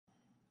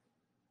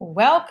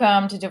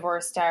Welcome to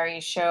Divorce Diary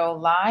Show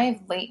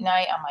live late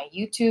night on my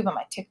YouTube, on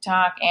my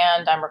TikTok,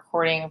 and I'm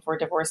recording for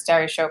Divorce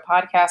Diary Show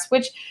podcast,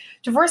 which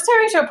Divorce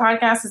Diary Show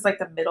podcast is like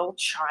the middle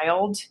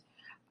child.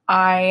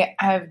 I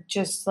have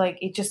just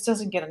it just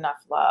doesn't get enough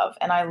love,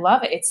 and I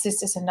love it. It's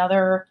just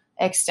another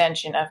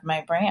extension of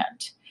my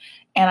brand.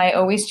 And I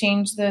always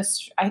change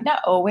this.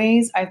 Not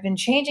always. I've been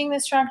changing the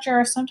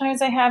structure.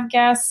 Sometimes I have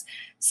guests.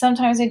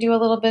 Sometimes I do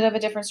a little bit of a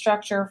different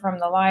structure from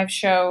the live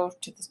show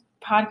to the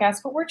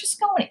podcast, but we're just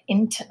going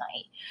in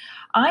tonight.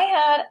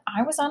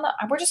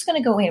 We're just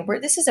going to go in.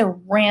 This is a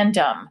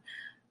random.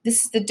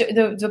 This is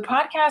the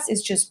podcast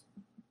is just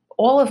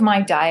all of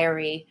my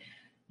diary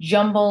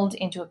jumbled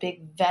into a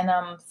big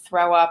venom,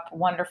 throw up,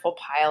 wonderful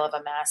pile of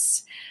a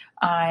mess.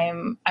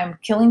 I'm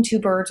killing two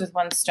birds with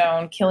one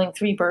stone, killing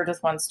three birds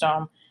with one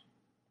stone.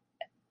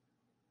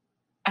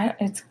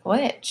 It's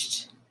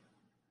glitched.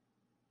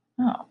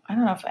 Oh, I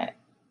don't know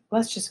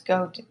let's just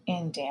go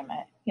in, damn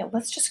it. Yeah,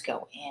 let's just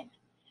go in.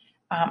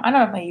 I don't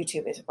know if my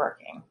YouTube is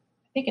working.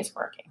 I think it's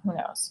working. Who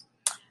knows?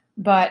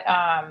 But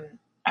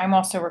I'm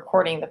also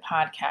recording the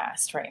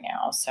podcast right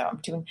now. So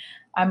I'm doing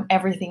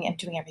everything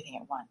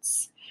at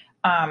once.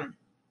 I'm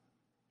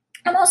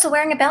also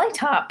wearing a belly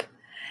top.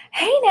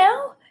 Hey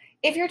now,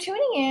 if you're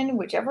tuning in,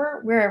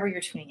 wherever you're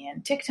tuning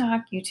in,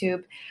 TikTok,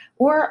 YouTube,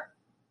 or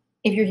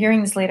if you're hearing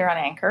this later on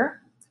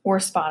Anchor or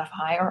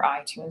Spotify or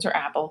iTunes or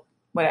Apple,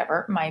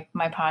 whatever, my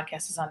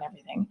podcast is on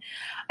everything.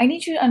 I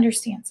need you to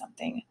understand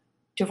something.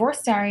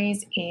 Divorce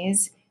Diaries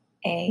is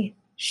a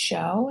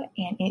show,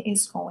 and it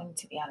is going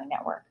to be on a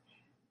network.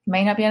 It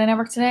may not be on a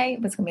network today,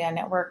 but it's going to be on a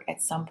network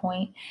at some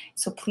point.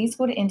 So please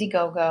go to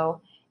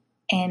Indiegogo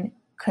and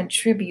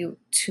contribute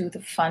to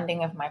the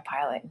funding of my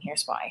pilot. And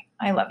here's why.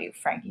 I love you,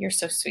 Frankie. You're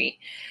so sweet.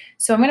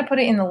 So I'm going to put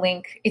it in the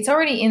link. It's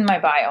already in my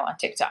bio on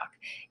TikTok.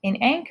 In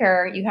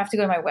Anchor, you have to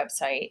go to my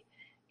website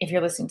if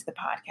you're listening to the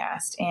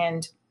podcast.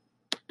 And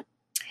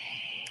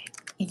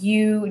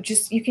you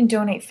can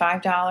donate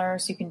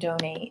 $5. You can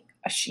donate.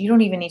 You don't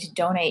even need to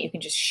donate. You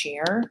can just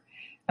share.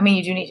 I mean,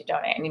 you do need to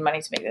donate. I need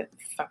money to make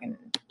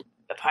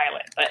the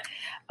pilot. But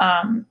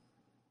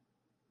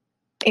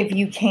if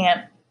you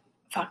can't,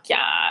 fuck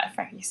yeah,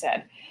 Frankie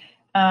said.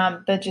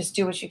 But just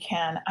do what you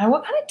can.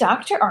 What kind of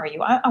doctor are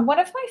you? One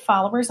of my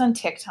followers on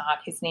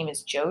TikTok, his name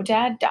is Joe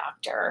Dad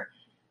Doctor,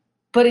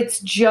 but it's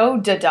Joe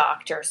Da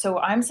Doctor. So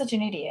I'm such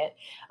an idiot.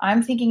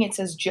 I'm thinking it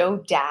says Joe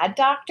Dad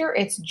Doctor.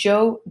 It's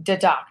Joe Da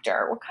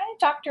Doctor. What kind of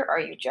doctor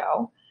are you,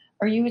 Joe?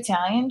 Are you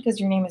Italian? Because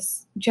your name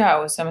is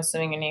Joe, so I'm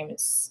assuming your name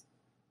is,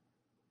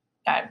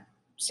 I'm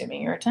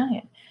assuming you're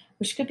Italian,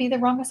 which could be the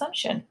wrong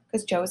assumption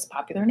because Joe is a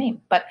popular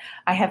name. But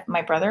I have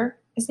my brother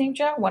is named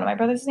Joe. One of my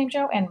brothers is named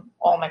Joe, and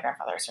all my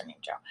grandfathers are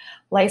named Joe.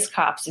 Lice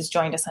Cops has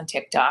joined us on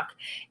TikTok.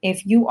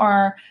 If you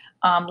are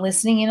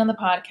listening in on the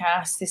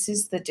podcast, this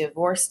is the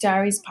Divorce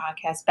Diaries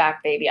podcast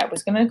back, baby. I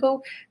was going to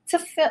go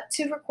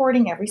to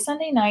recording every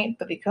Sunday night,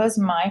 but because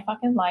my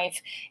fucking life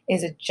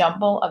is a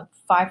jumble of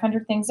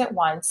 500 things at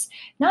once,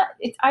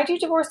 I do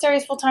Divorce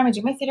Diaries full time. I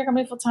do my theater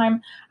company full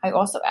time. I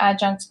also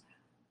adjunct,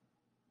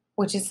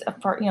 which is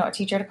a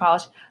teacher at a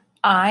college.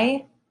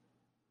 I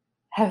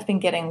have been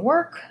getting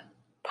work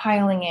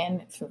piling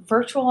in through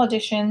virtual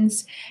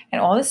auditions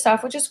and all this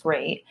stuff, which is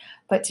great,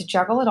 but to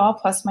juggle it all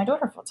plus my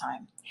daughter full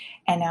time.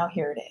 And now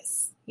here it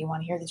is. You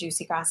want to hear the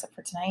juicy gossip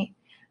for tonight?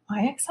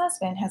 My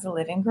ex-husband has a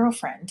live-in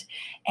girlfriend,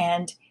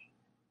 and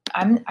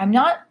I'm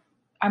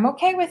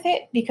okay with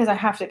it because I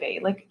have to be.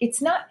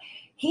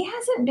 He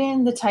hasn't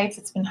been the type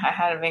that's been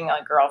having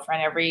a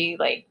girlfriend every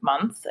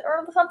month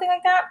or something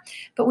like that.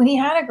 But when he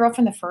had a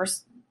girlfriend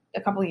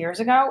a couple of years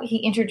ago, he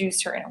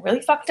introduced her in a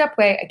really fucked up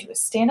way. I do a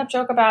stand-up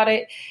joke about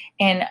it,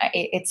 and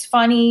it's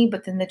funny,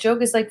 but then the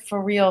joke is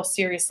for real,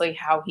 seriously,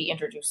 how he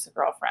introduced the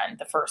girlfriend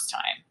the first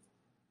time.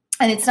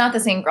 And it's not the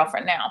same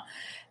girlfriend now,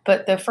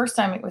 but the first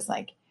time it was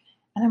and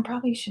I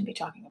probably shouldn't be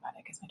talking about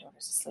it because my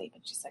daughter's asleep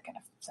and she's going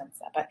to sense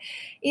that. But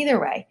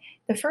either way,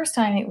 the first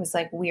time it was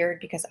weird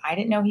because I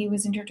didn't know he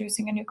was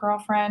introducing a new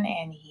girlfriend,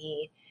 and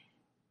he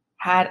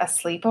had a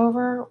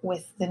sleepover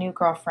with the new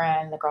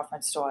girlfriend, the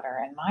girlfriend's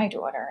daughter, and my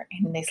daughter,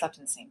 and they slept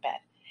in the same bed.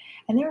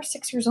 And they were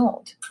 6 years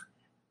old.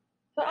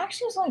 So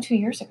actually, it was only 2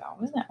 years ago.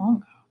 It wasn't that long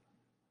ago.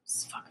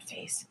 This fucking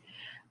face.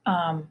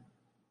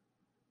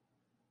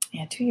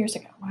 2 years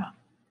ago. Wow.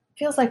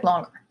 Feels like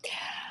longer.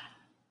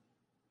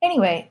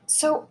 Anyway,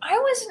 so I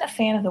wasn't a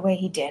fan of the way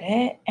he did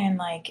it.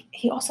 And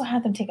he also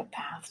had them take a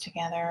bath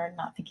together,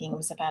 not thinking it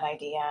was a bad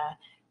idea.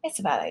 It's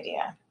a bad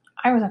idea.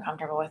 I was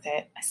uncomfortable with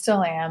it. I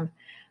still am.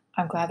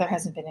 I'm glad there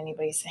hasn't been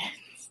anybody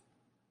since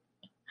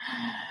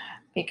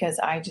because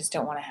I just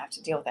don't want to have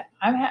to deal with it.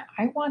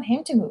 I want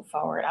him to move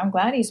forward. I'm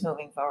glad he's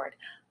moving forward.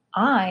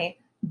 I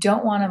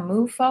don't want to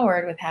move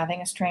forward with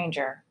having a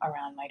stranger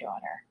around my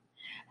daughter.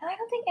 And I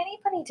don't think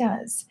anybody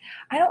does.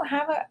 I don't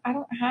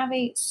have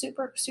a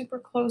super, super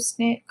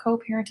close-knit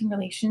co-parenting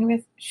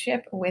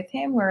relationship with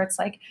him where it's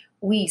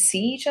we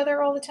see each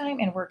other all the time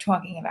and we're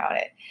talking about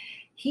it.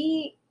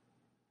 He,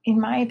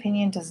 in my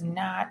opinion, does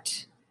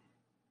not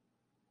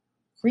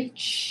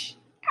reach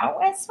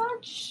out as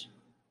much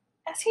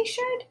as he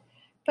should.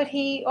 but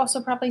he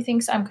also probably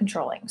thinks I'm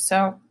controlling.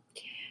 So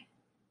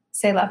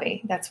say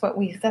lovey. That's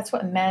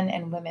what men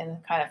and women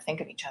kind of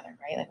think of each other,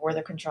 right? Like we're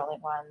the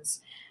controlling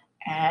ones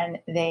and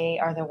they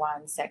are the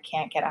ones that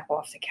can't get up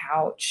off the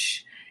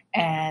couch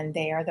and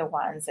they are the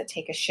ones that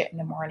take a shit in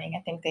the morning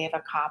and think they have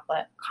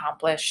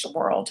accomplished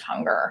world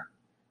hunger.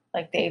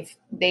 Like they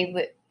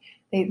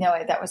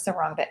know that was the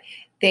wrong bit.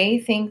 They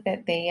think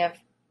that they have,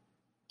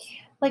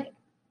 like,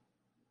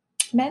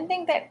 men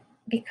think that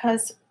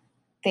because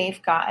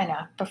they've gotten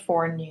up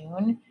before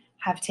noon,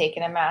 have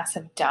taken a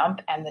massive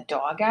dump and the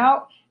dog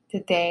out,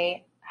 that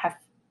they have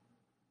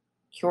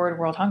cured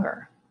world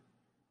hunger.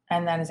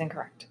 And that is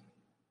incorrect.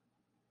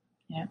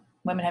 Yeah.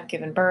 Women have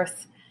given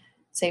birth,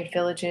 saved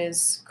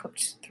villages,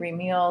 cooked 3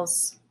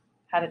 meals,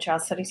 had a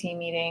child study team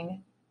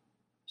meeting,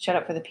 showed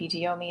up for the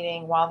PTO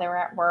meeting while they were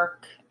at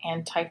work,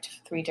 and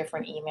typed 3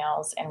 different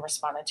emails and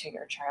responded to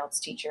your child's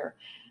teacher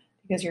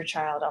because your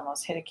child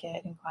almost hit a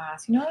kid in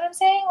class. You know what I'm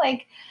saying?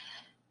 Like,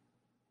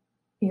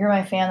 you're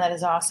my fan. That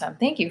is awesome.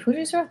 Thank you. Who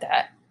just wrote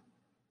that?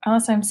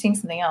 Unless I'm seeing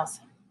something else.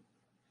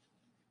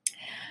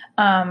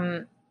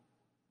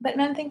 But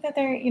men think that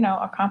they're,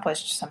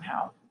 accomplished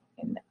somehow.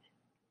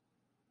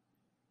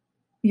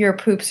 Your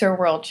poops are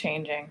world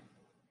changing.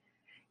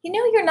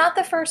 You're not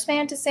the first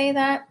man to say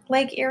that,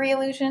 like Eerie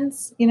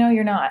Illusions.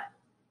 You're not.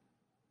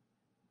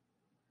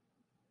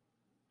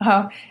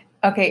 Oh,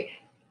 okay.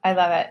 I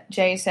love it.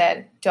 Jay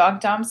said, dog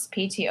dumps,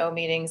 PTO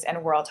meetings,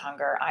 and world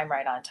hunger. I'm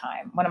right on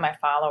time. One of my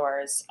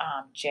followers,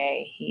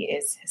 Jay, he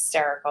is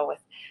hysterical with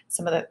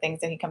some of the things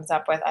that he comes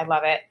up with. I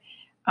love it.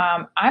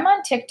 I'm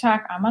on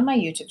TikTok. I'm on my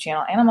YouTube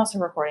channel, and I'm also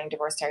recording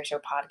Divorce Diary Show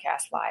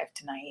podcast live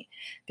tonight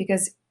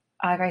because,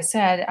 like I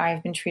said,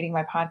 I've been treating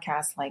my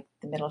podcast like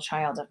the middle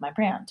child of my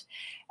brand.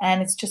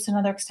 And it's just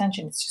another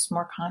extension. It's just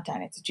more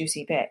content. It's a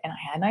juicy bit. And I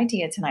had an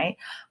idea tonight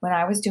when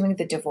I was doing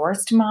the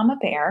Divorced Mama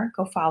Bear.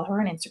 Go follow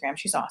her on Instagram.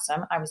 She's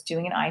awesome. I was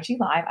doing an IG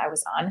Live. I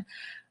was on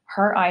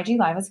her IG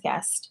Live as a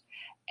guest.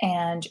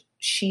 And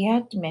she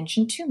had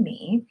mentioned to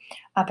me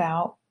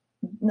about,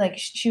 like,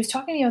 she was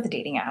talking to me about the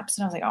dating apps.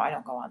 And I was like, oh, I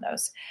don't go on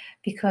those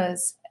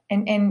because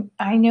and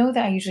I know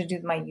that I usually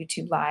do my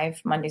YouTube live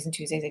Mondays and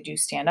Tuesdays. I do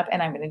stand up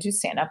and I'm going to do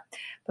stand up.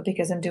 But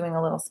because I'm doing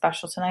a little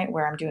special tonight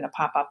where I'm doing a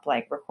pop up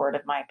like record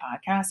of my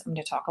podcast, I'm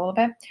going to talk a little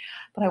bit.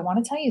 But I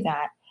want to tell you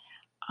that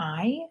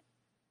I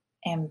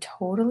am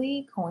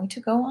totally going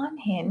to go on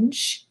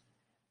Hinge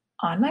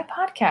on my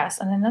podcast,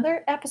 on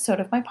another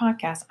episode of my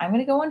podcast. I'm going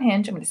to go on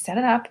Hinge. I'm going to set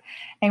it up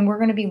and we're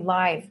going to be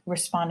live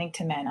responding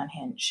to men on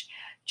Hinge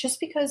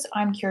just because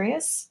I'm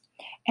curious.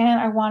 And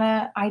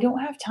I don't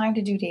have time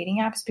to do dating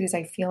apps because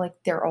I feel like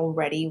they're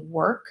already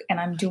work and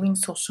I'm doing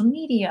social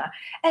media,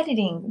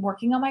 editing,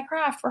 working on my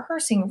craft,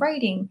 rehearsing,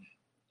 writing.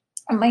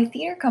 And my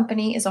theater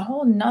company is a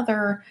whole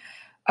nother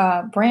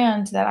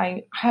brand that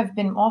I have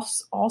been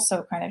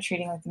also kind of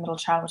treating like the middle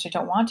child, which I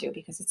don't want to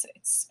because it's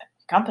a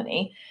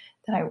company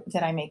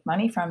that I make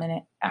money from.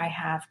 And I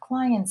have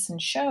clients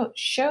and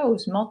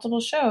shows,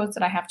 multiple shows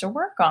that I have to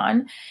work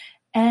on.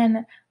 And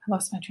I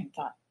lost my train of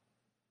thought.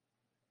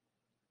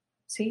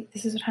 See,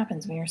 this is what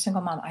happens when you're a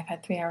single mom. I've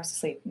had 3 hours of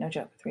sleep. No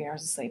joke, 3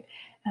 hours of sleep.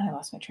 And I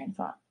lost my train of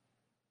thought.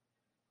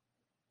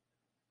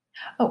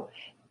 Oh,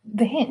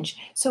 the Hinge.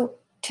 So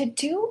to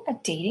do a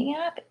dating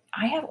app,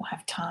 I don't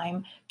have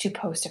time to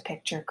post a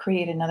picture,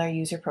 create another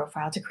user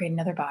profile, to create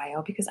another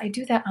bio, because I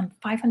do that on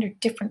 500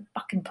 different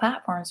fucking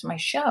platforms for my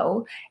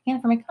show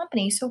and for my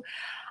company. So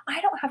I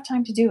don't have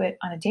time to do it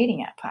on a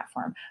dating app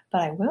platform,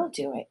 but I will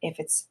do it if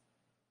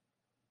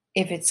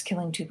it's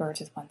killing 2 birds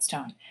with 1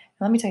 stone. And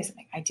let me tell you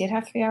something. I did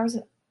have 3 hours.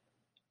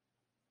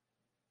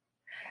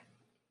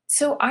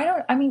 So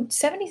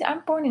 70s, I'm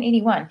born in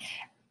 81.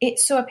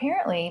 So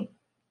apparently,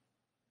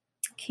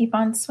 keep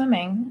on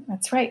swimming.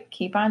 That's right.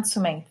 Keep on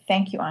swimming.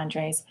 Thank you,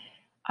 Andres.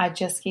 I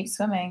just keep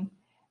swimming.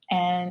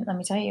 And let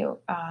me tell you,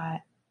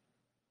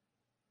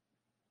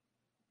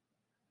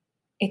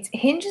 it's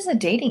Hinge is a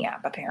dating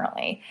app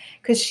apparently.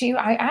 Because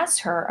I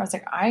asked her, I was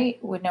like, I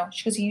would know.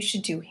 She goes, you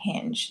should do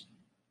Hinge.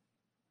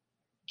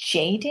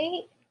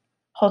 JDate?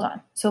 Hold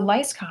on. So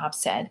Lice Cobb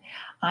said,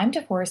 I'm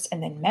divorced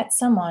and then met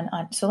someone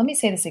on. So let me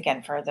say this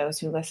again for those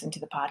who listen to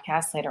the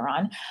podcast later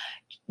on.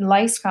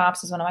 Lice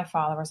Cops is one of my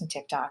followers on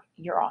TikTok.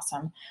 You're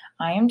awesome.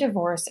 I am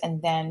divorced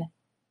and then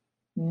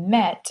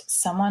met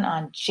someone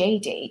on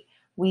JDate.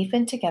 We've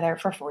been together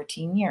for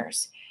 14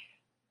 years.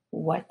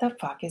 What the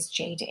fuck is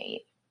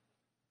JDate?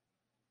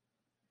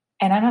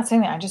 And I'm not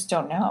saying that, I just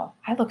don't know.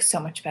 I look so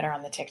much better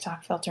on the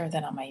TikTok filter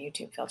than on my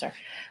YouTube filter.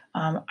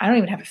 I don't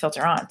even have a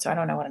filter on, so I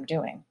don't know what I'm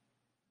doing.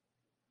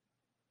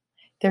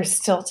 They're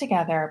still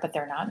together, but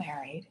they're not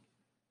married.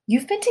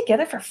 You've been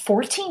together for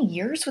 14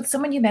 years with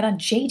someone you met on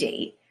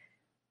JDate.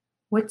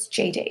 What's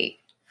JDate?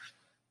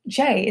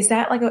 Jay, is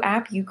that like an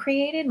app you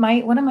created?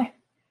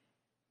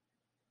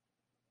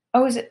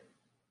 Oh, is it?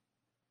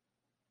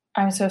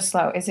 I'm so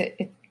slow. Is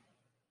it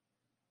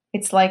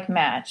it's like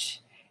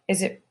Match.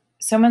 Is it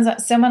someone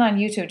on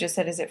YouTube just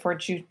said, is it for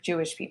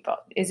Jewish people?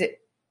 Is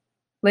it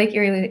Lake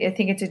Erie? I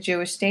think it's a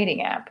Jewish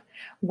dating app.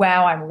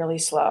 Wow, I'm really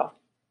slow.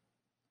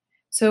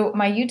 So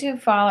my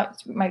YouTube followers,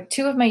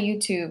 two of my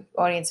YouTube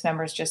audience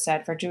members just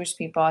said for Jewish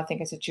people, I think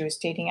it's a Jewish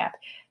dating app.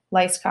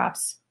 Lice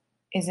Cops,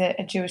 is it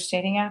a Jewish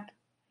dating app?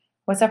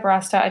 What's up,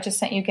 Rasta? I just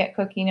sent you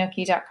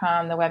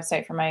getcookienookie.com, the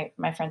website for my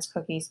friend's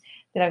cookies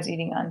that I was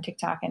eating on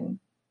TikTok. And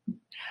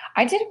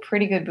I did a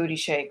pretty good booty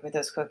shake with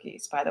those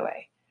cookies, by the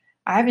way.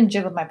 I haven't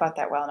jiggled my butt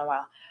that well in a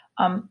while.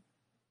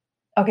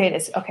 Okay, it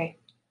is. Okay.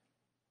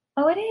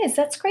 Oh, it is.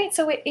 That's great.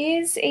 So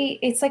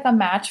it's like a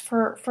match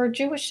for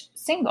Jewish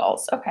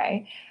singles.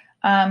 Okay.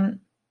 I'm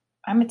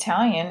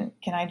Italian.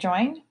 Can I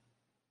join?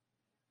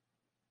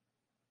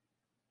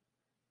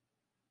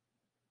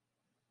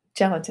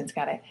 Gelatin's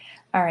got it.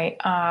 All right.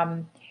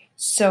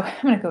 So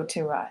I'm gonna go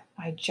to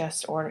I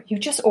just ordered. You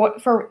just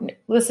ordered for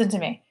listen to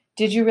me.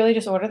 Did you really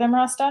just order them,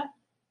 Rasta?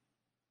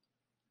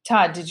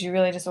 Todd, did you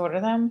really just order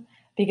them?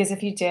 Because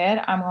if you did,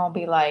 I'm gonna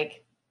be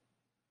like,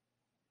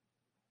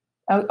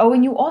 oh,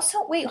 and you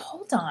also wait,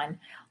 hold on.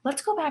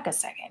 Let's go back a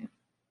second.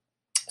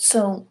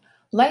 So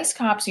Lice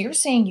Cops, you're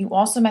saying you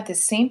also met the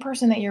same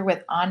person that you're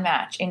with on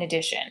Match in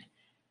addition.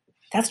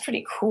 That's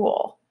pretty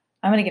cool.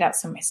 I'm gonna get out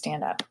some of my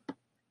stand up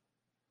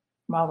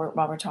while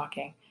we're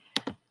talking.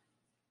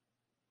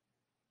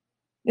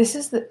 This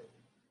is the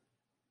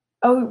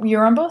oh,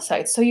 you're on both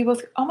sides. So you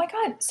both oh my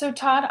god. So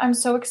Todd, I'm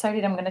so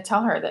excited. I'm gonna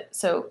tell her that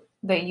so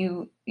that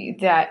you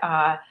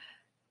that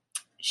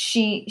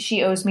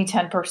she owes me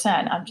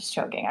 10%. I'm just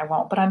joking. I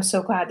won't, but I'm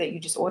so glad that you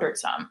just ordered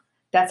some.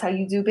 That's how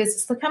you do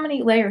business. Look how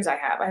many layers I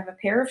have. I have a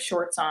pair of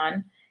shorts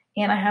on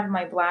and I have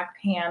my black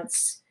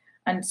pants.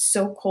 And it's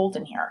so cold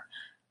in here.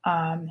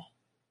 Um,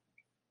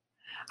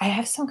 I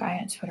have some guy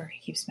on Twitter. He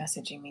keeps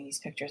messaging me these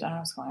pictures. I don't know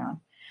what's going on.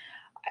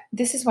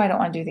 This is why I don't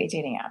want to do the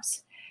dating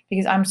apps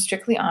because I'm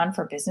strictly on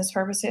for business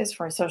purposes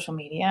for social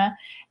media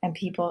and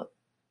people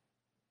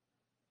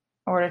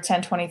order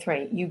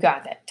 1023. You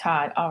got it,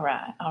 Todd. All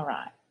right. All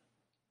right.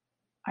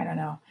 I don't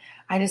know.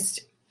 I just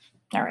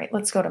all right,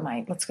 let's go to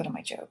my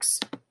jokes.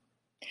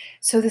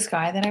 So this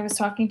guy that I was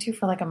talking to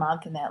for like a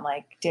month and then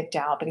like dipped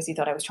out because he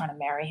thought I was trying to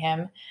marry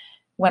him.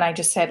 When I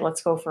just said,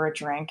 let's go for a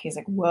drink, he's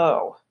like,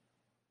 whoa,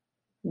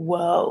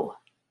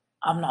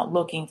 I'm not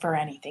looking for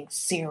anything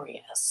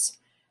serious.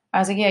 I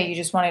was like, yeah, you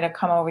just wanted to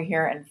come over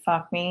here and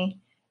fuck me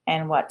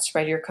and what,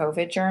 spread your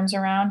COVID germs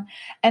around?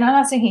 And I'm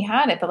not saying he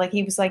had it, but like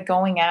he was like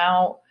going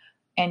out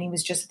and he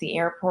was just at the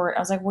airport. I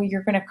was like, well,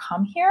 you're going to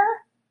come here?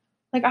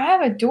 Like I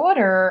have a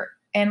daughter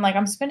and like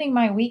I'm spending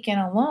my weekend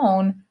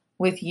alone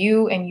with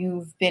you and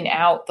you've been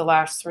out the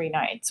last 3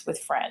 nights with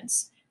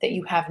friends that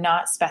you have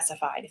not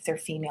specified if they're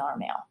female or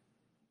male.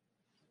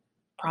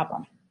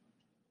 Problem.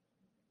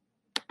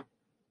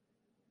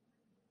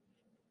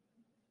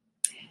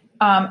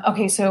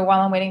 Okay, so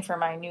while I'm waiting for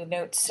my new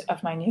notes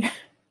of my new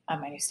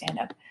my new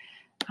stand-up,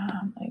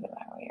 let me go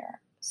back over here.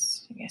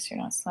 I guess you're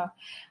not slow.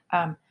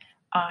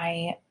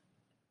 I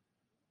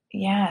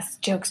yes,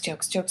 jokes.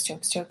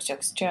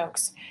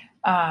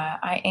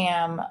 I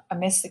am a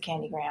Miss the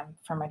Candygram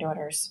for my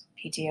daughter's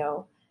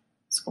PTO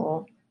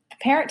school. The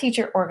parent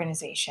teacher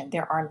organization.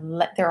 There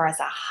is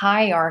a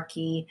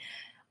hierarchy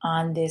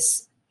on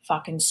this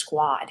fucking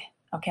squad.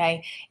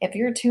 Okay. If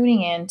you're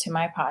tuning in to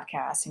my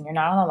podcast and you're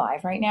not on the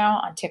live right now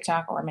on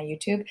TikTok or my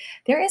YouTube,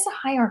 there is a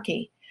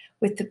hierarchy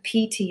with the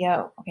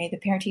PTO. Okay. The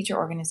parent teacher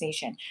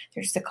organization.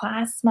 There's the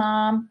class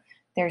mom,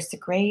 there's the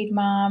grade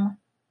mom,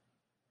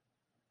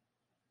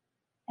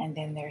 and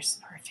then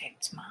there's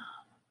perfect mom.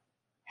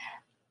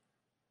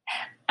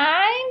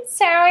 I'm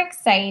so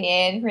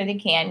excited for the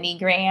candy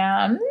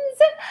grams.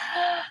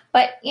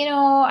 But,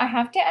 I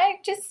have to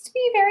just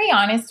be very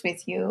honest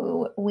with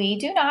you. We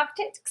do not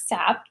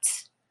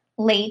accept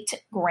late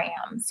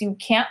grams. You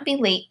can't be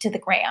late to the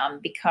gram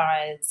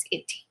because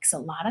it takes a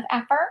lot of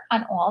effort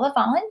on all the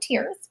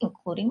volunteers,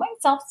 including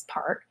myself's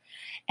part.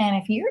 And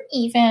if you're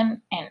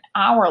even an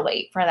hour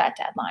late for that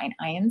deadline,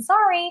 I am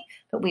sorry,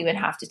 but we would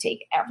have to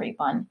take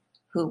everyone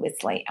who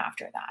was late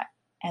after that.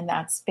 And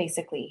that's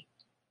basically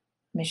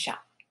Michelle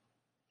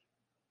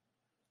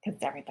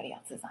because everybody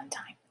else is on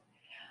time.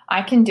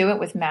 I can do it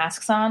with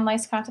masks on,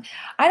 Lice Cops.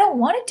 I don't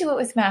want to do it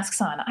with masks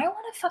on. I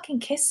want to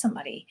fucking kiss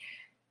somebody.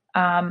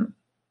 I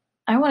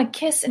want to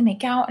kiss and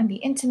make out and be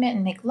intimate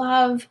and make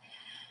love.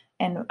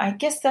 And I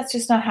guess that's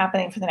just not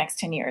happening for the next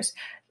 10 years.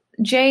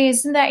 Jay,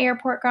 isn't that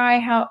airport guy?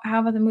 How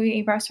about the movie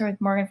Abraham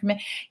with Morgan Freeman?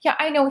 Yeah,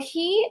 I know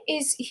he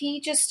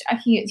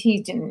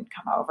didn't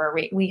come over.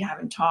 We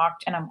haven't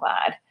talked and I'm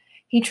glad.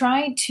 He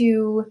tried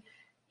to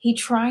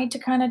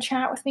kind of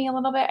chat with me a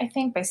little bit, I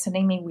think, by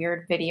sending me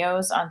weird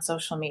videos on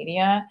social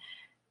media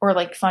or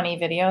like funny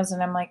videos.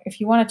 And I'm like, if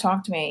you want to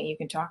talk to me, you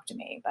can talk to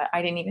me. But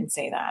I didn't even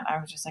say that. I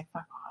was just like,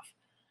 fuck off.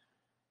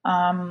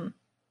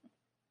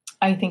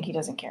 I think he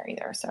doesn't care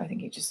either. So I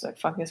think he just like,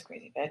 fuck this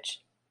crazy bitch.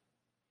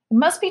 It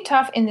must be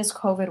tough in this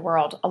COVID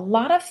world. A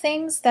lot of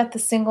things that the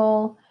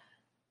single,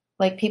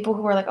 like people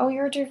who are like, oh,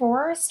 you're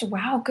divorced?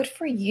 Wow, good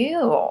for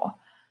you.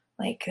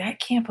 Like, I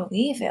can't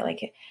believe it.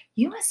 Like,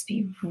 you must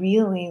be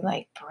really,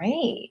 like,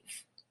 brave.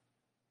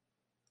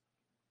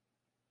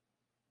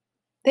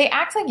 They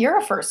act like you're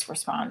a first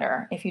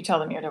responder if you tell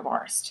them you're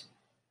divorced.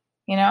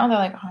 They're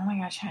like, oh my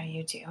gosh, how do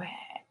you do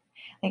it?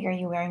 Like, are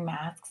you wearing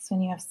masks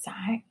when you have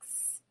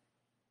sex?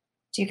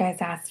 Do you guys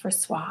ask for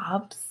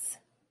swabs?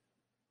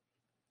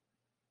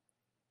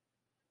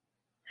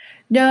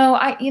 No,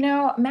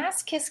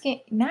 mask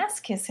kissing.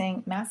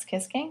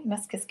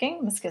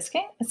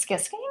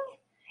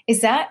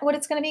 Is that what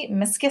it's going to be?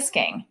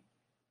 Miskisking.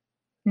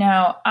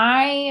 No,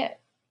 I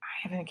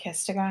haven't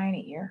kissed a guy in a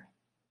year.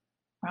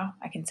 Wow,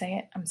 I can say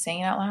it. I'm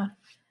saying it out loud.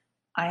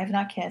 I have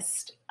not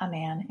kissed a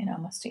man in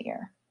almost a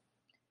year.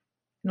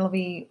 It'll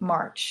be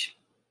March.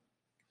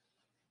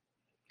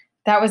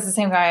 That was the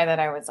same guy that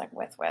I was like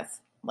with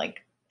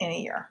like in a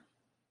year.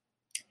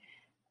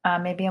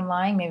 Maybe I'm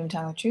lying. Maybe I'm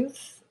telling the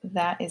truth.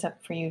 That is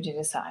up for you to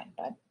decide.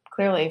 But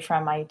clearly,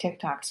 from my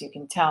TikToks, you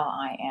can tell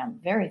I am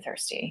very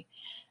thirsty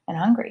and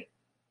hungry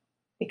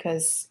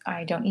because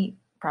I don't eat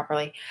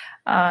properly.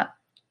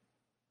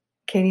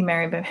 Katie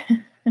Mary,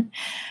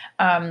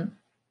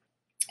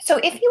 so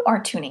if you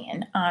are tuning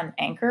in on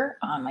Anchor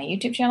on my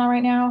YouTube channel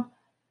right now,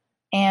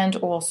 and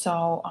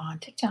also on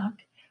TikTok,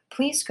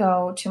 please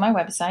go to my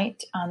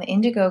website on the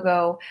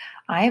Indiegogo.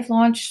 I have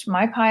launched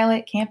my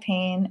pilot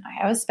campaign. I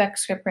have a spec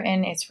script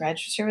written. It's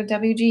registered with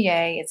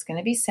WGA. It's going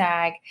to be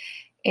SAG.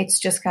 It's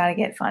just got to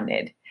get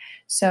funded.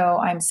 So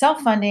I'm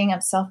self-funding.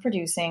 I'm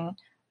self-producing.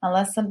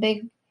 Unless some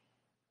big,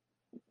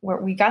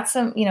 we got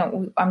some,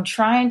 I'm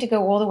trying to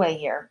go all the way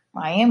here.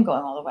 I am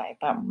going all the way,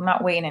 but I'm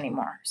not waiting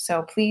anymore.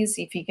 So please,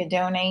 if you could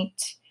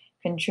donate,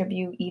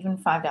 contribute, even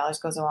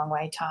 $5 goes a long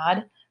way.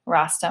 Todd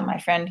Rasta, my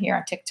friend here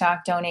on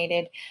TikTok,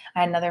 donated.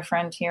 I had another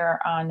friend here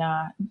on,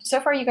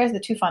 so far you guys are the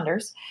two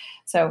funders.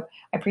 So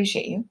I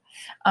appreciate you.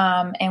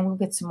 And we'll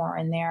get some more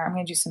in there. I'm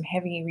going to do some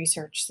heavy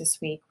research this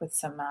week with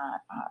some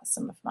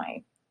of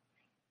my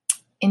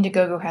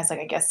Indiegogo has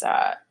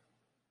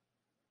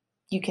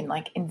you can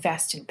like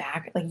invest in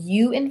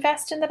you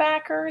invest in the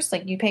backers,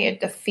 like you pay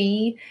a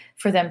fee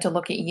for them to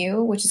look at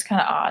you, which is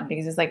kind of odd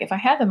because it's like, if I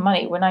had the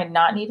money, wouldn't I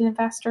not need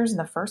investors in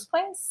the first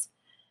place?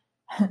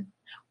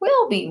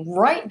 We'll be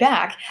right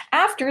back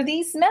after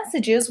these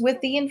messages with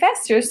the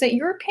investors that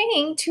you're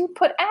paying to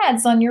put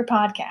ads on your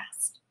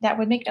podcast. That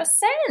would make no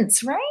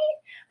sense, right?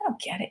 I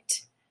don't get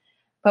it.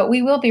 But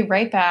we will be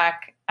right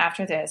back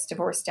after this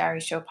Divorce Diary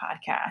Show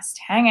podcast.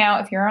 Hang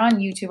out. If you're on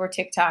YouTube or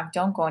TikTok,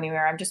 don't go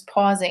anywhere. I'm just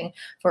pausing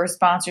for a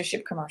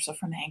sponsorship commercial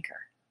from Anchor.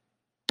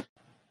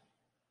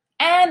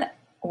 And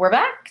we're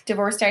back.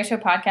 Divorce Diary Show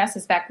podcast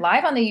is back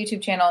live on the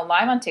YouTube channel,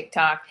 live on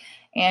TikTok.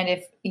 And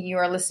if you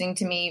are listening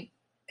to me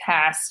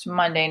past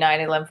Monday night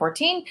at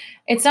 11:14,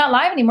 it's not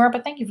live anymore,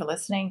 but thank you for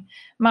listening.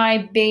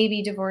 My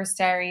baby Divorce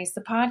Diaries,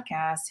 the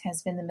podcast,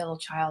 has been the middle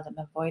child. I'm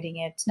not avoiding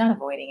it,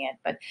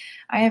 but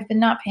I have been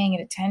not paying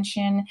it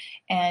attention,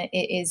 and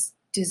it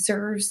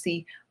deserves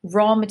the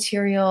raw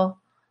material.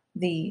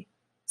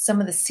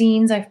 Some of the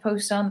scenes I've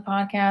posted on the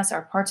podcast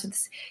are parts of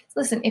this.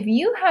 Listen, if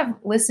you have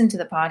listened to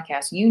the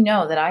podcast, you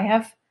know that I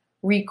have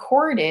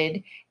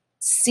recorded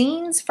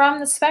scenes from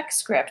the spec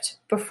script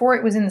before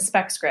it was in the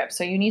spec script.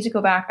 So you need to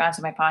go back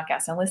onto my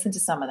podcast and listen to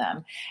some of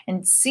them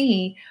and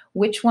see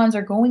which ones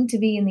are going to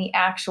be in the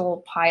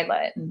actual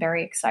pilot. I'm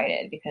very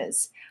excited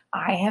because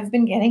I have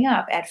been getting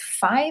up at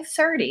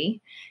 5:30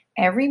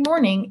 every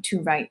morning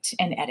to write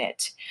and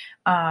edit.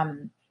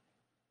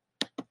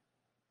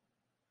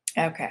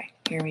 Okay,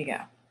 here we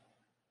go.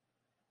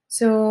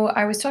 So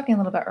I was talking a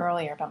little bit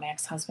earlier about my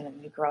ex-husband and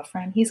the new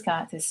girlfriend. He's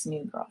got this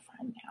new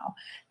girlfriend now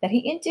that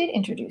he did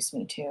introduce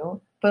me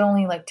to, but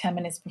only like 10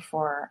 minutes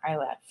before I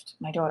left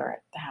my daughter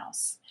at the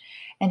house.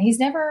 And he's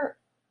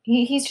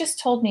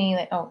just told me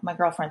that, oh, my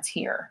girlfriend's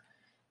here.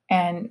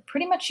 And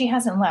pretty much she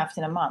hasn't left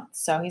in a month.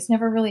 So he's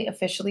never really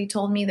officially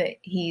told me that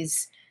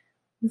she's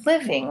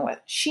living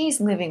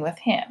with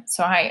him.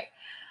 So I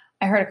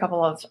heard a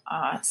couple of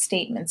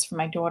statements from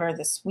my daughter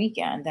this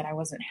weekend that I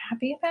wasn't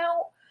happy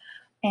about.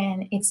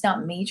 And it's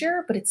not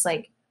major, but it's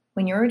like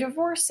when you're a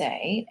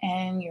divorcee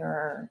and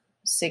your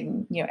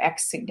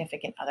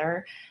ex-significant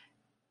other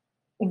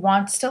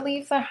wants to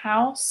leave the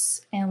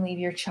house and leave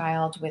your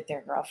child with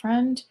their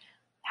girlfriend,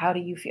 how do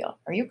you feel?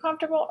 Are you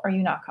comfortable or are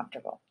you not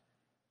comfortable?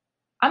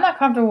 I'm not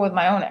comfortable with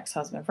my own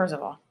ex-husband, first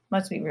of all.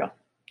 Let's be real.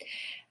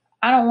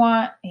 I don't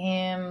want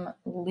him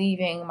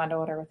leaving my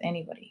daughter with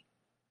anybody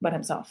but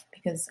himself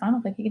because I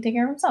don't think he can take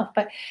care of himself.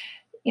 But,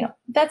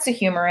 that's the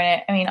humor in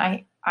it. I mean,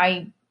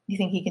 I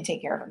think he can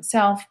take care of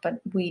himself,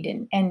 but we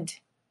didn't. And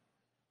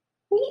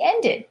we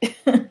ended.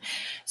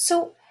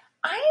 So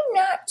I am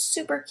not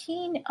super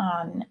keen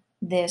on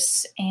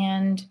this.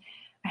 And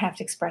I have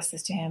to express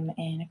this to him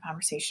in a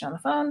conversation on the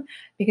phone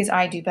because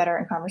I do better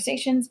in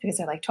conversations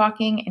because I like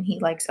talking and he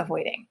likes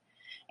avoiding.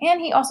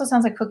 And he also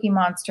sounds like Cookie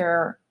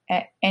Monster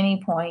at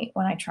any point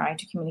when I try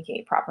to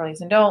communicate properly as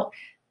an adult.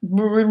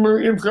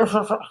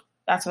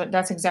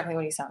 That's exactly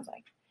what he sounds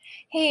like.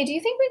 Hey, do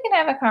you think we can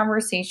have a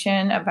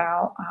conversation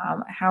about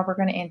how we're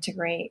going to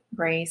integrate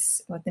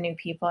Grace with the new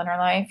people in our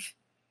life?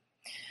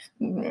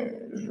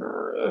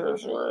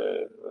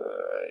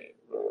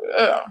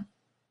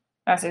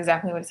 That's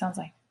exactly what it sounds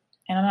like.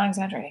 And I'm not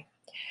exaggerating.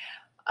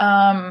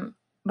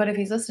 But if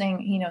he's listening,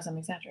 he knows I'm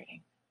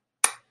exaggerating.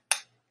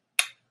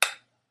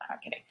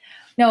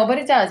 No, but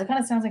it does. It kind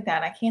of sounds like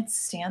that. I can't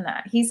stand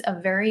that. He's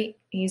very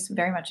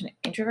much an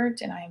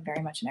introvert, and I am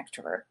very much an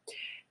extrovert.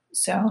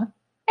 So,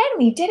 and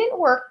we didn't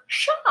work.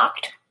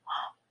 Shocked.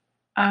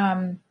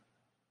 Um,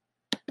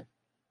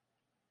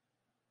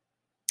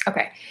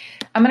 okay.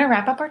 I'm going to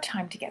wrap up our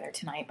time together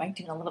tonight by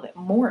doing a little bit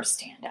more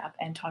stand up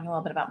and talking a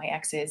little bit about my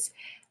exes,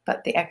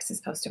 but the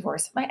exes post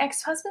divorce. My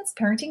ex husband's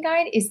parenting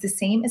guide is the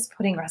same as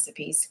pudding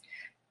recipes.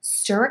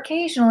 Stir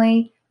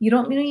occasionally. You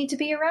don't need to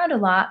be around a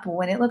lot, but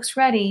when it looks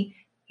ready,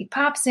 he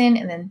pops in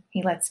and then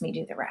he lets me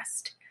do the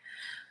rest.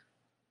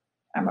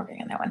 I'm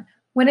working on that one.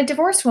 When a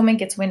divorced woman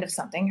gets wind of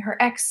something her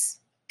ex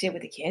did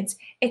with the kids,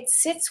 it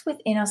sits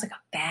within us like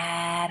a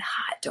bad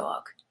hot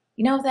dog.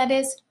 You know what that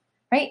is,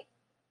 right?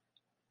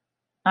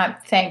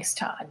 Thanks,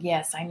 Todd.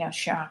 Yes, I know.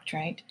 Shocked,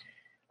 right?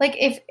 Like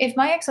if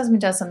my ex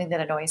husband does something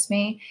that annoys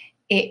me,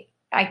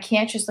 I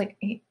can't just like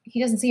he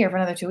doesn't see her for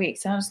another 2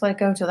 weeks. I'll just let it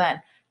go till then.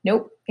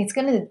 Nope. It's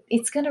gonna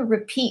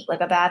repeat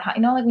like a bad hot.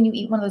 You know, like when you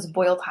eat one of those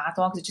boiled hot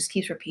dogs, it just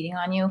keeps repeating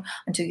on you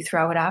until you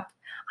throw it up.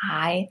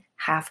 I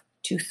have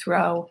to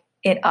throw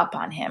it up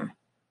on him.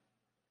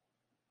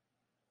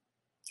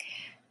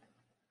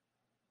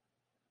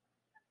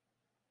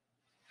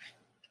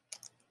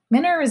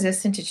 Men are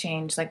resistant to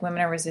change, like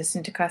women are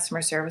resistant to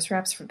customer service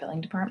reps for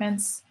billing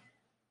departments.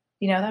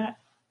 You know that?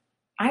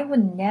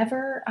 I'm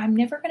never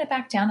going to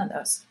back down on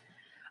those.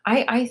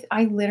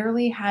 I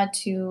literally I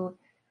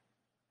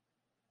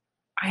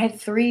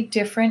had three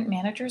different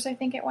managers, I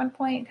think, at one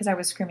point because I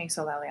was screaming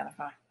so loudly on the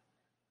phone.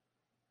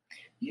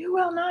 You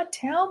will not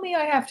tell me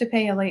I have to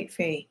pay a late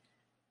fee.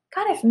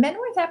 God, if men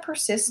were that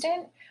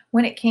persistent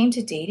when it came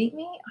to dating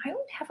me, I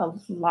would have a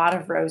lot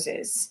of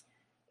roses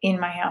in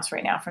my house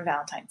right now for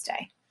Valentine's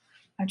Day.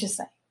 I'm just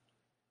saying.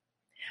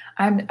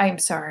 I'm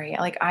sorry.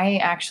 Like I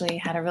actually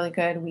had a really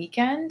good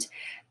weekend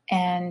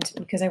and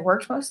because I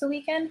worked most of the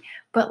weekend,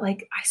 but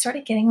like I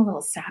started getting a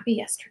little sappy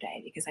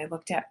yesterday because I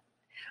looked at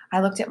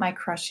my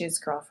crush's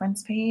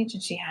girlfriend's page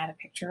and she had a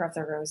picture of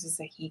the roses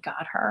that he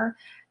got her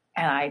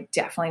and I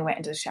definitely went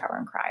into the shower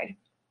and cried.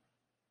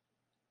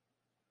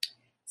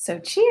 So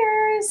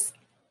cheers.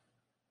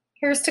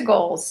 Here's to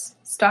goals.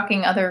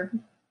 Stalking other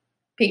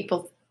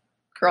people's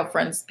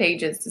girlfriends'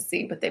 pages to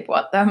see what they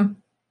bought them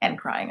and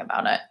crying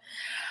about it.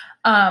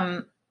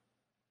 I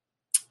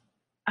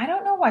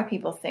don't know why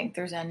people think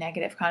there's a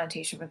negative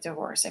connotation with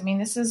divorce. I mean,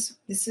 this is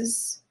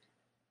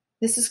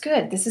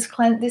good.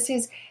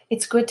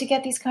 It's good to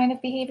get these kind of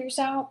behaviors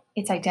out.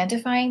 It's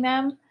identifying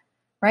them,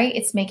 right?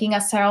 It's making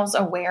ourselves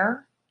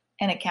aware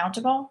and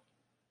accountable.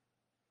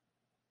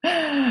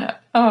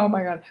 Oh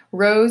my God.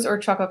 Rose or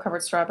chocolate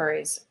covered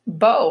strawberries?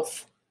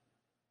 Both.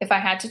 If I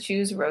had to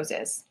choose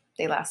roses,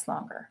 they last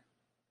longer.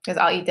 Because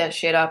I'll eat that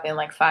shit up in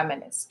like 5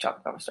 minutes.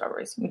 Chocolate covered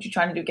strawberries. What you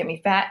trying to do? Get me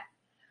fat?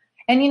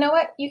 And you know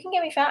what? You can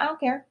get me fat. I don't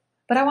care.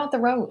 But I want the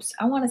rose.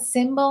 I want a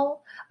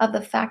symbol of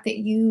the fact that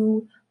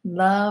you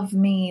love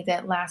me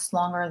that lasts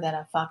longer than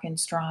a fucking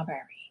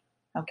strawberry.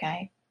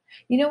 Okay?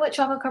 You know what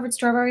chocolate covered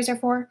strawberries are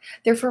for?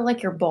 They're for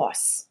like your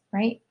boss,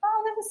 right?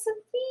 Oh, that was so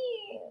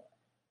sweet.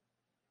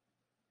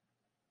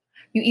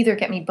 You either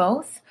get me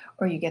both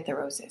or you get the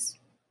roses.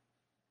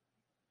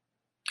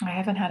 I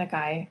haven't had a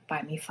guy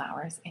buy me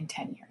flowers in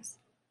 10 years.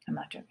 I'm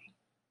not joking.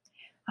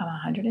 I'm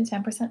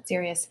 110%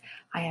 serious.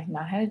 I have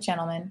not had a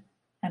gentleman,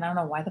 and I don't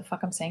know why the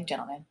fuck I'm saying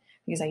gentleman,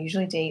 because I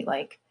usually date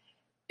like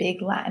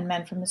big Latin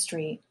men from the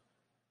street,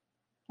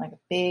 like a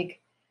big,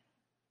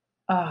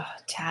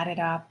 tatted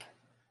up,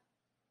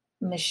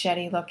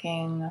 machete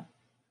looking,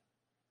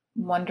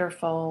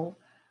 wonderful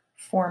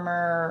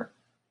former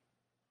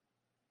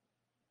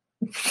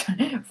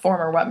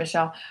former what,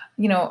 Michelle?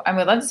 You know, I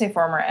would love to say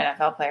former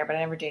NFL player, but I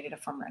never dated a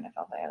former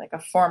NFL player. Like a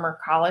former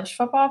college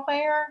football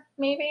player,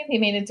 maybe. He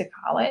made it to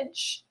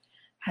college,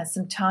 has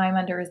some time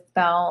under his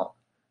belt,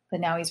 but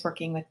now he's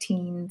working with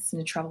teens in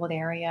a troubled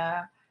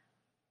area.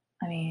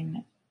 I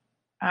mean,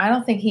 I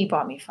don't think he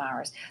bought me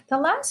flowers. The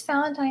last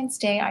Valentine's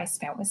Day I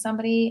spent with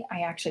somebody,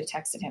 I actually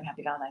texted him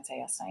Happy Valentine's Day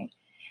last night.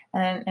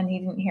 And I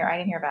didn't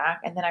hear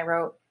back. And then I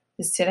wrote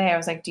this today. I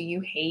was like, do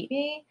you hate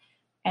me?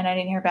 And I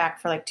didn't hear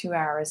back for like 2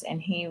 hours. And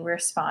he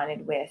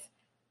responded with,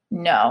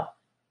 no.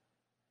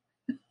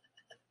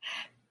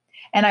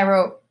 And I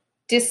wrote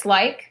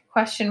dislike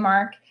question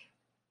mark.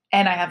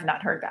 And I have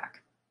not heard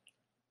back.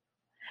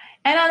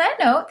 And on that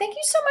note, thank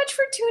you so much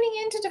for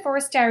tuning in to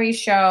Divorce Diary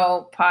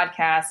Show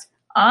podcast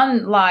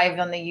on live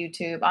on the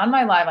YouTube, on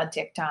my live on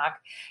TikTok.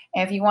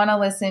 And if you want to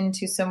listen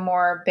to some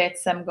more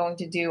bits I'm going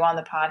to do on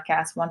the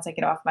podcast once I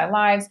get off my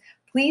lives,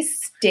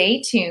 please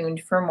stay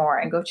tuned for more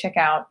and go check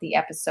out the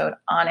episode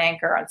on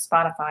Anchor, on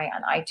Spotify,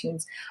 on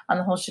iTunes, on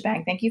the whole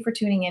shebang. Thank you for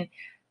tuning in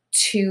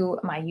to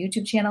my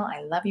YouTube channel.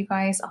 I love you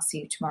guys. I'll see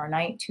you tomorrow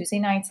night, Tuesday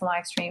nights,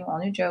 live stream, all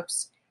new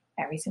jokes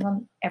every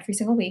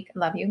single week.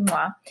 Love you.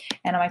 Mwah.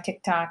 And on my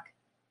TikTok,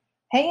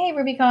 hey,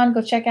 Rubicon,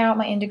 go check out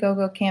my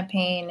Indiegogo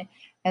campaign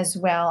as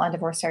well on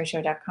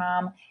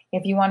divorcediaryshow.com.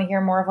 If you want to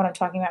hear more of what I'm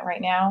talking about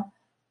right now,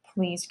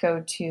 please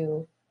go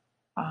to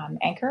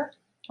Anchor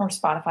or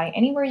Spotify,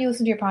 anywhere you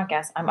listen to your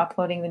podcast. I'm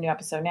uploading the new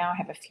episode now. I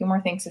have a few more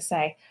things to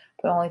say,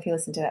 but only if you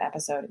listen to the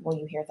episode will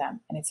you hear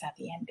them. And it's at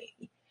the end,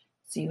 baby.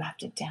 So you have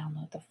to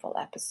download the full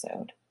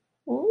episode.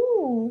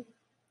 Ooh.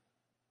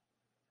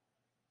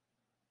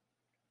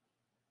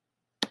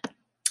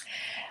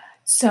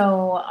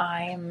 So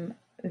I'm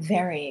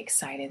very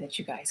excited that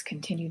you guys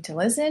continue to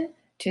listen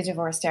to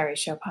Divorce Diaries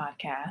Show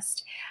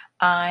podcast.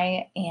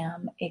 I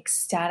am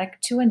ecstatic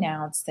to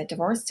announce that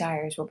Divorce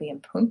Diaries will be in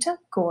Punta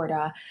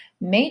Gorda,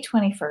 May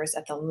 21st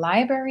at the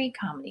Library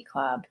Comedy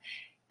Club.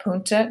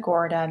 Punta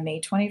Gorda,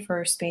 May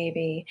 21st,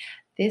 baby.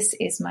 This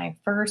is my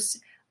first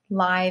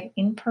live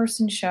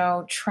in-person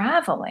show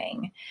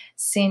traveling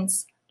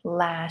since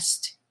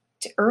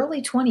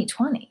early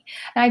 2020.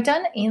 And I've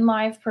done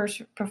in-live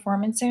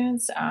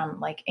performances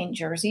like in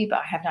Jersey, but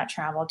I have not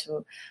traveled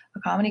to a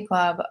comedy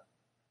club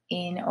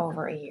in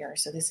over a year.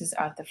 So this is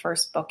the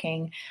first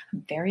booking.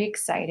 I'm very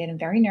excited and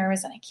very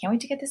nervous, and I can't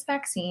wait to get this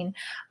vaccine.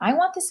 I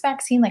want this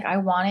vaccine like I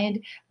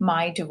wanted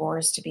my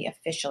divorce to be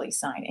officially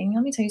signed. And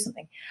let me tell you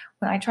something.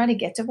 When I tried to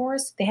get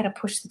divorced, they had to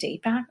push the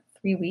date back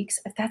 3 weeks.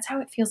 That's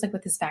how it feels like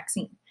with this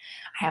vaccine.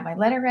 I have my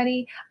letter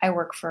ready. I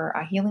work for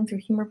a Healing Through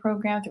Humor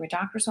program through a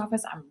doctor's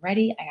office. I'm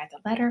ready. I got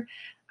the letter.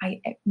 I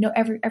know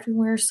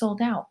everywhere is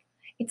sold out.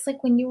 It's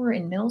like when you were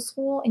in middle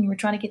school and you were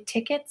trying to get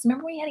tickets.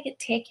 Remember when you had to get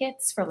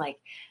tickets for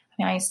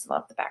I used to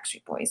love the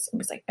Backstreet Boys. It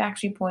was like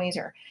Backstreet Boys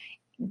or,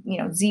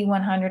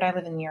 Z100. I live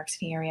in the New York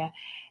City area.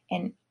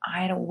 And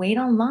I had to wait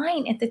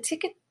online at the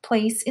ticket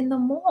place in the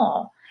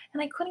mall.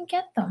 And I couldn't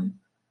get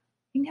them.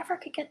 You never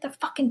could get the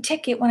fucking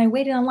ticket when I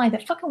waited online.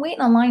 That fucking waiting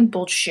online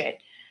bullshit.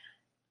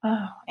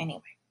 Oh,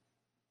 anyway.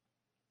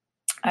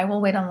 I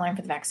will wait online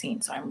for the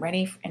vaccine. So I'm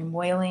ready and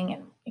wailing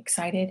and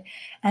excited.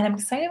 And I'm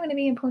excited I'm going to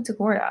be in Punta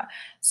Gorda.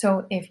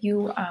 So if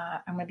you,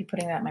 I'm going to be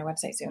putting that on my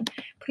website soon.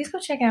 Please go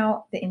check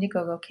out the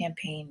Indiegogo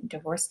campaign,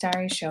 Divorce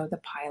Diaries Show, the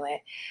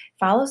pilot.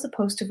 Follows the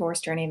post-divorce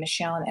journey of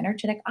Michelle, an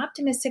energetic,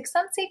 optimistic,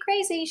 some say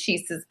crazy, she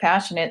says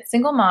passionate,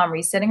 single mom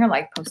resetting her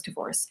life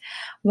post-divorce.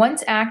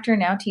 Once actor,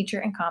 now teacher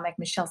and comic,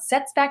 Michelle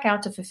sets back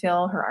out to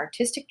fulfill her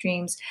artistic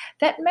dreams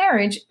that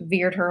marriage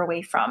veered her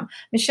away from.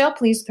 Michelle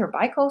pleased with her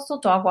bi-coastal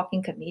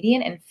dog-walking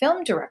comedian and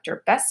film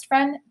director best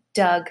friend,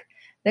 Doug,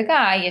 the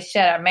guy you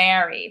should have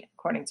married,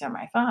 according to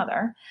my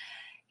father.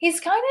 He's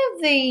kind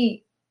of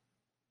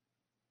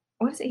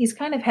He's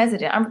kind of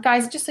hesitant.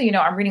 Guys, just so you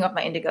know, I'm reading off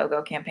my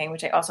Indiegogo campaign,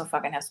 which I also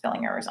fucking have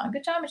spelling errors on.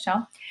 Good job,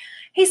 Michelle.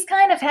 He's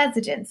kind of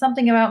hesitant.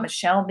 Something about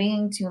Michelle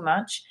being too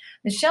much.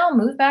 Michelle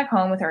moved back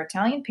home with her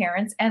Italian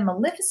parents and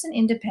Maleficent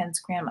Independence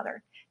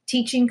grandmother,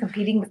 teaching,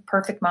 competing with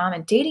Perfect Mom,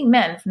 and dating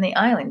men from the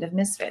island of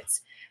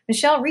misfits.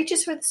 Michelle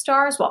reaches for the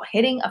stars while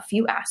hitting a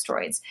few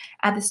asteroids.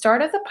 At the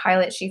start of the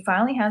pilot, she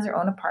finally has her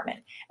own apartment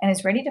and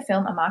is ready to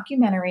film a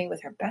mockumentary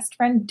with her best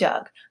friend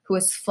Doug, who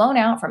has flown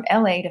out from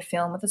LA to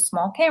film with a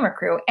small camera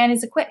crew and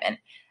his equipment.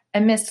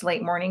 Amidst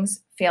late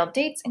mornings, failed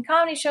dates, and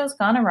comedy shows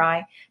gone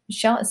awry,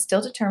 Michelle is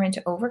still determined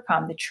to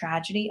overcome the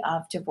tragedy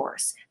of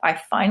divorce by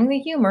finding the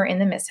humor in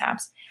the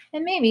mishaps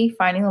and maybe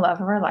finding the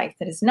love of her life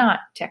that is not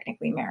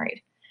technically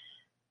married.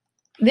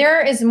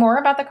 There is more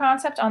about the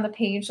concept on the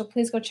page, so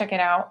please go check it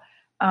out.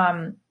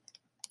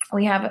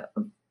 We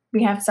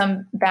have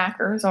some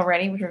backers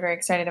already, which we're very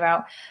excited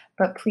about,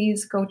 but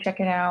please go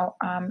check it out.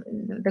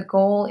 The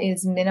goal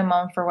is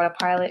minimum for what a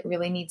pilot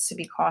really needs to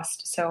be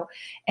cost. So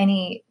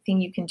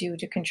anything you can do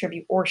to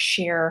contribute or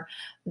share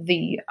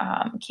the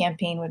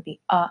campaign would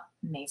be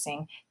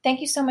amazing. Thank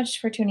you so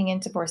much for tuning in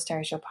to Divorce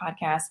Diaries Show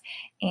podcast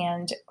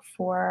and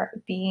for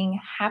being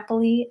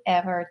happily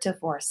ever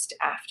divorced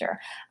after.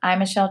 I'm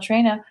Michelle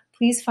Trena.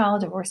 Please follow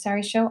Divorce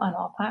Diaries Show on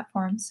all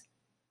platforms.